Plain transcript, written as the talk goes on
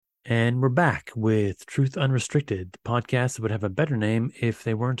And we're back with Truth Unrestricted, the podcast that would have a better name if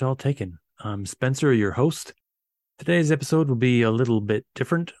they weren't all taken. I'm Spencer, your host. Today's episode will be a little bit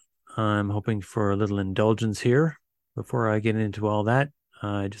different. I'm hoping for a little indulgence here. Before I get into all that,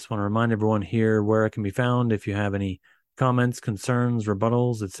 I just want to remind everyone here where I can be found. If you have any comments, concerns,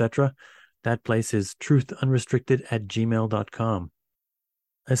 rebuttals, etc., that place is truthunrestricted@gmail.com.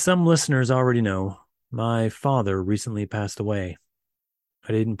 As some listeners already know, my father recently passed away.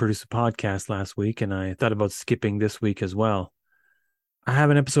 I didn't produce a podcast last week, and I thought about skipping this week as well. I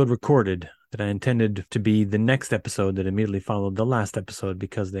have an episode recorded that I intended to be the next episode that immediately followed the last episode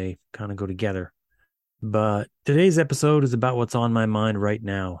because they kind of go together. But today's episode is about what's on my mind right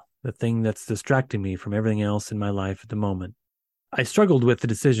now, the thing that's distracting me from everything else in my life at the moment. I struggled with the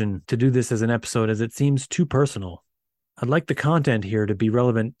decision to do this as an episode as it seems too personal. I'd like the content here to be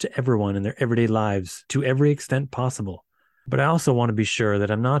relevant to everyone in their everyday lives to every extent possible. But I also want to be sure that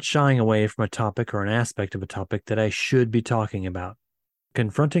I'm not shying away from a topic or an aspect of a topic that I should be talking about.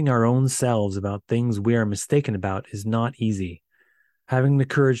 Confronting our own selves about things we are mistaken about is not easy. Having the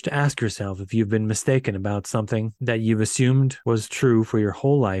courage to ask yourself if you've been mistaken about something that you've assumed was true for your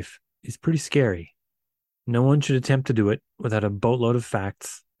whole life is pretty scary. No one should attempt to do it without a boatload of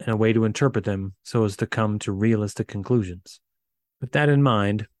facts and a way to interpret them so as to come to realistic conclusions. With that in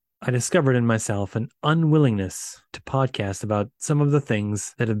mind, I discovered in myself an unwillingness to podcast about some of the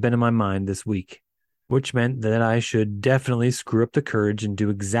things that have been in my mind this week, which meant that I should definitely screw up the courage and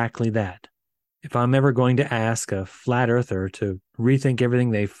do exactly that. If I'm ever going to ask a flat earther to rethink everything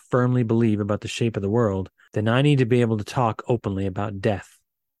they firmly believe about the shape of the world, then I need to be able to talk openly about death.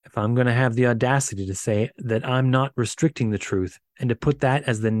 If I'm going to have the audacity to say that I'm not restricting the truth and to put that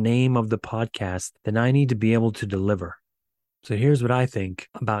as the name of the podcast, then I need to be able to deliver. So here's what I think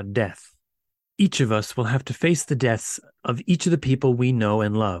about death. Each of us will have to face the deaths of each of the people we know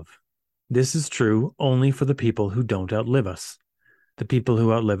and love. This is true only for the people who don't outlive us. The people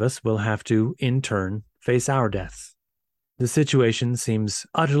who outlive us will have to, in turn, face our deaths. The situation seems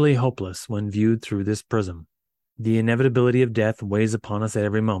utterly hopeless when viewed through this prism. The inevitability of death weighs upon us at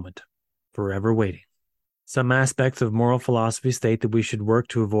every moment, forever waiting. Some aspects of moral philosophy state that we should work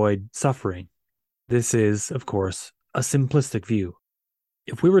to avoid suffering. This is, of course, a simplistic view.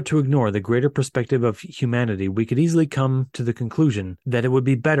 If we were to ignore the greater perspective of humanity, we could easily come to the conclusion that it would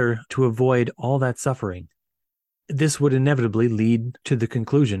be better to avoid all that suffering. This would inevitably lead to the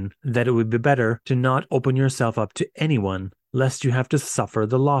conclusion that it would be better to not open yourself up to anyone lest you have to suffer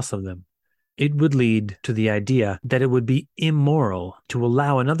the loss of them. It would lead to the idea that it would be immoral to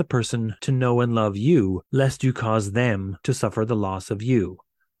allow another person to know and love you lest you cause them to suffer the loss of you.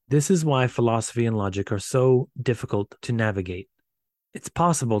 This is why philosophy and logic are so difficult to navigate. It's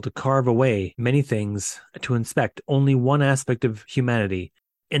possible to carve away many things to inspect only one aspect of humanity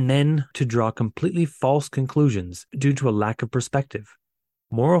and then to draw completely false conclusions due to a lack of perspective.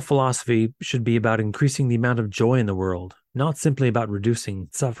 Moral philosophy should be about increasing the amount of joy in the world, not simply about reducing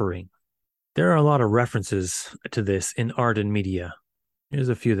suffering. There are a lot of references to this in art and media. Here's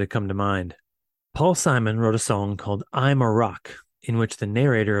a few that come to mind. Paul Simon wrote a song called I'm a Rock, in which the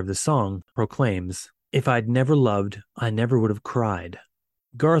narrator of the song proclaims, "If I'd never loved, I never would have cried."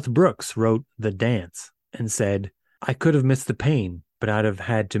 Garth Brooks wrote The Dance and said, "I could have missed the pain, but I'd have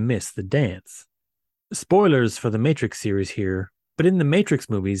had to miss the dance." Spoilers for the Matrix series here, but in the Matrix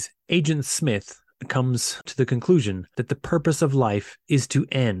movies, Agent Smith comes to the conclusion that the purpose of life is to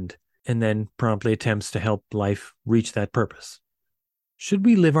end, and then promptly attempts to help life reach that purpose. Should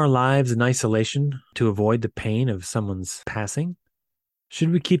we live our lives in isolation to avoid the pain of someone's passing?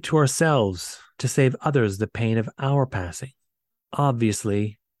 Should we keep to ourselves to save others the pain of our passing?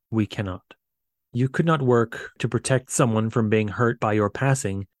 Obviously, we cannot. You could not work to protect someone from being hurt by your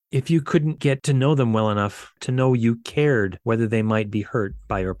passing if you couldn't get to know them well enough to know you cared whether they might be hurt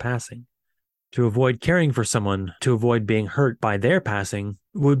by your passing. To avoid caring for someone, to avoid being hurt by their passing,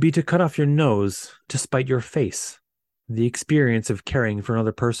 would be to cut off your nose to spite your face. The experience of caring for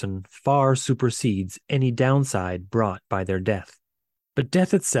another person far supersedes any downside brought by their death. But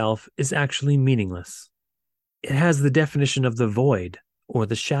death itself is actually meaningless. It has the definition of the void, or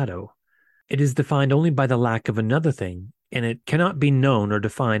the shadow. It is defined only by the lack of another thing, and it cannot be known or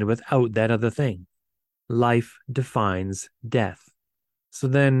defined without that other thing. Life defines death. So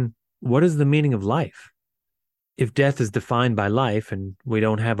then, what is the meaning of life? If death is defined by life, and we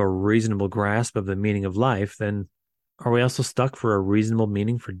don't have a reasonable grasp of the meaning of life, then are we also stuck for a reasonable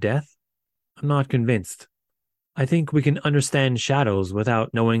meaning for death? I'm not convinced. I think we can understand shadows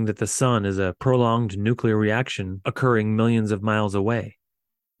without knowing that the sun is a prolonged nuclear reaction occurring millions of miles away.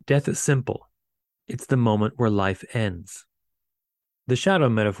 Death is simple. It's the moment where life ends. The shadow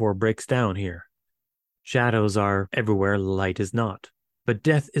metaphor breaks down here. Shadows are everywhere light is not. But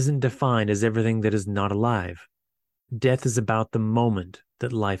death isn't defined as everything that is not alive. Death is about the moment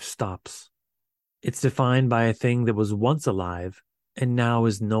that life stops. It's defined by a thing that was once alive and now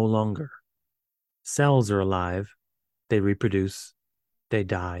is no longer. Cells are alive. They reproduce. They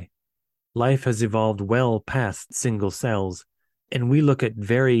die. Life has evolved well past single cells, and we look at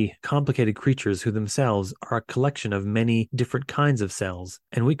very complicated creatures who themselves are a collection of many different kinds of cells,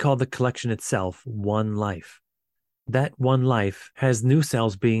 and we call the collection itself one life. That one life has new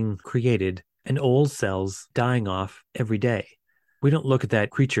cells being created and old cells dying off every day. We don't look at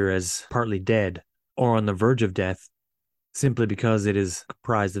that creature as partly dead or on the verge of death simply because it is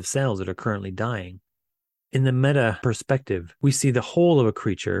comprised of cells that are currently dying. In the meta perspective, we see the whole of a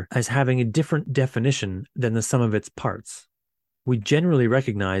creature as having a different definition than the sum of its parts. We generally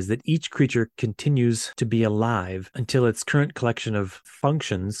recognize that each creature continues to be alive until its current collection of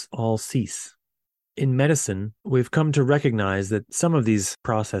functions all cease. In medicine, we've come to recognize that some of these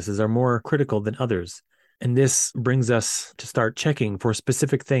processes are more critical than others, and this brings us to start checking for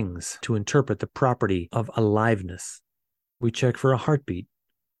specific things to interpret the property of aliveness. We check for a heartbeat.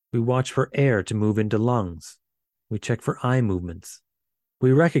 We watch for air to move into lungs. We check for eye movements.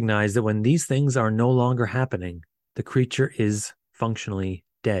 We recognize that when these things are no longer happening, the creature is functionally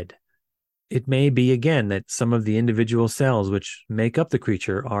dead. It may be again that some of the individual cells which make up the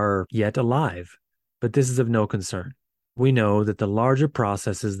creature are yet alive, but this is of no concern. We know that the larger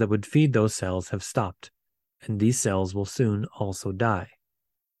processes that would feed those cells have stopped, and these cells will soon also die.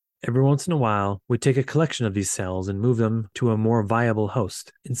 Every once in a while, we take a collection of these cells and move them to a more viable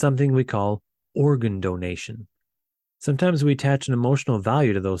host in something we call organ donation. Sometimes we attach an emotional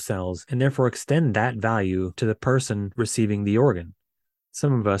value to those cells and therefore extend that value to the person receiving the organ.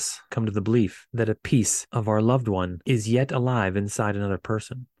 Some of us come to the belief that a piece of our loved one is yet alive inside another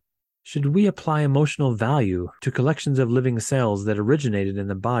person. Should we apply emotional value to collections of living cells that originated in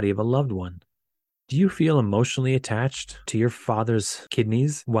the body of a loved one? Do you feel emotionally attached to your father's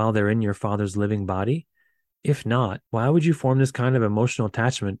kidneys while they're in your father's living body? If not, why would you form this kind of emotional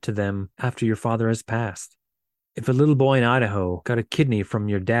attachment to them after your father has passed? If a little boy in Idaho got a kidney from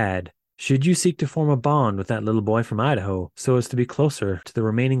your dad, should you seek to form a bond with that little boy from Idaho so as to be closer to the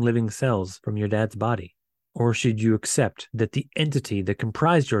remaining living cells from your dad's body? Or should you accept that the entity that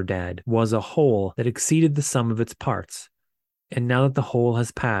comprised your dad was a whole that exceeded the sum of its parts, and now that the whole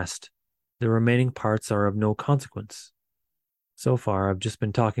has passed, the remaining parts are of no consequence? So far, I've just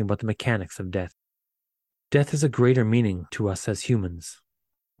been talking about the mechanics of death. Death has a greater meaning to us as humans.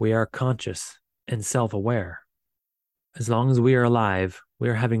 We are conscious and self-aware. As long as we are alive, we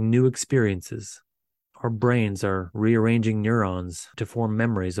are having new experiences. Our brains are rearranging neurons to form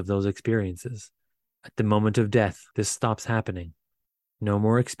memories of those experiences. At the moment of death, this stops happening. No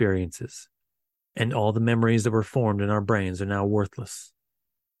more experiences. And all the memories that were formed in our brains are now worthless,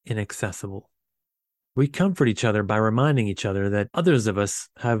 inaccessible. We comfort each other by reminding each other that others of us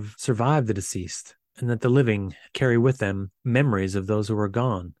have survived the deceased and that the living carry with them memories of those who are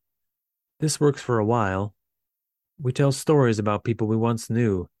gone. This works for a while. We tell stories about people we once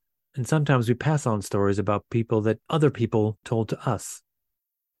knew, and sometimes we pass on stories about people that other people told to us.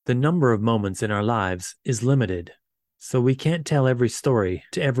 The number of moments in our lives is limited, so we can't tell every story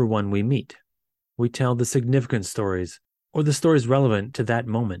to everyone we meet. We tell the significant stories, or the stories relevant to that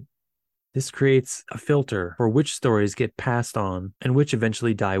moment. This creates a filter for which stories get passed on and which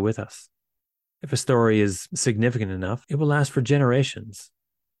eventually die with us. If a story is significant enough, it will last for generations.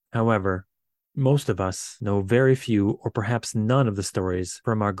 However, most of us know very few or perhaps none of the stories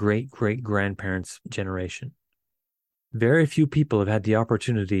from our great-great-grandparents' generation. Very few people have had the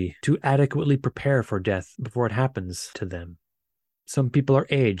opportunity to adequately prepare for death before it happens to them. Some people are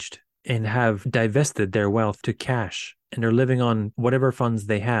aged and have divested their wealth to cash and are living on whatever funds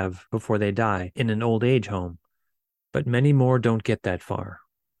they have before they die in an old age home. But many more don't get that far.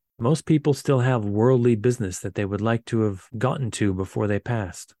 Most people still have worldly business that they would like to have gotten to before they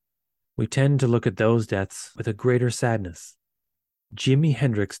passed. We tend to look at those deaths with a greater sadness. Jimi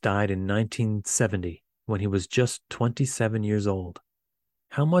Hendrix died in 1970 when he was just 27 years old.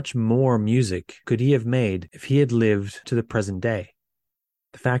 How much more music could he have made if he had lived to the present day?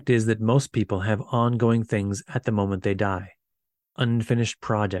 The fact is that most people have ongoing things at the moment they die, unfinished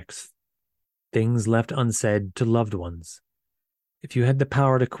projects, things left unsaid to loved ones. If you had the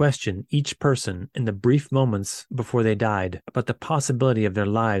power to question each person in the brief moments before they died about the possibility of their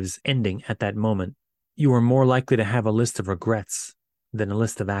lives ending at that moment, you are more likely to have a list of regrets than a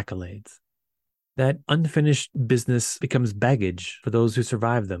list of accolades. That unfinished business becomes baggage for those who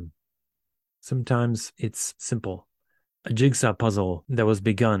survive them. Sometimes it's simple. A jigsaw puzzle that was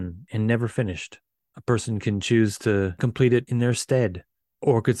begun and never finished. A person can choose to complete it in their stead,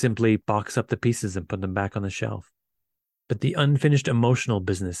 or could simply box up the pieces and put them back on the shelf. But the unfinished emotional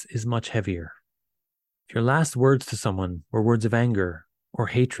business is much heavier. If your last words to someone were words of anger or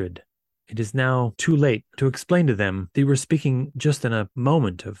hatred, it is now too late to explain to them that you were speaking just in a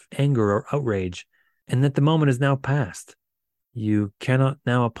moment of anger or outrage, and that the moment is now past. You cannot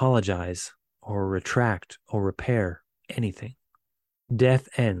now apologize or retract or repair anything. Death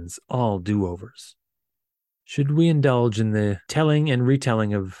ends all do-overs. Should we indulge in the telling and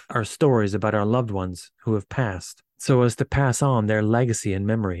retelling of our stories about our loved ones who have passed, so as to pass on their legacy and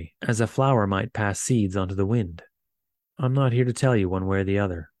memory, as a flower might pass seeds onto the wind? I'm not here to tell you one way or the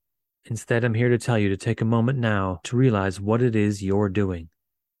other. Instead, I'm here to tell you to take a moment now to realize what it is you're doing.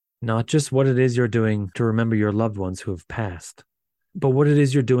 Not just what it is you're doing to remember your loved ones who have passed, but what it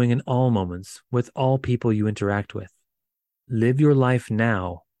is you're doing in all moments with all people you interact with. Live your life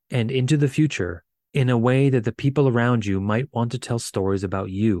now and into the future in a way that the people around you might want to tell stories about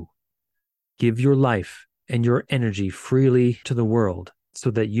you. Give your life and your energy freely to the world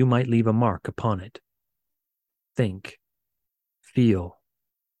so that you might leave a mark upon it. Think, feel,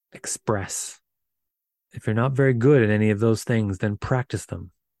 express. If you're not very good at any of those things, then practice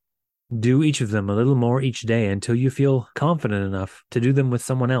them. Do each of them a little more each day until you feel confident enough to do them with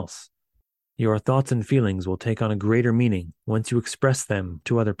someone else. Your thoughts and feelings will take on a greater meaning once you express them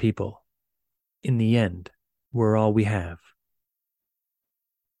to other people. In the end, we're all we have.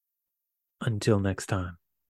 Until next time.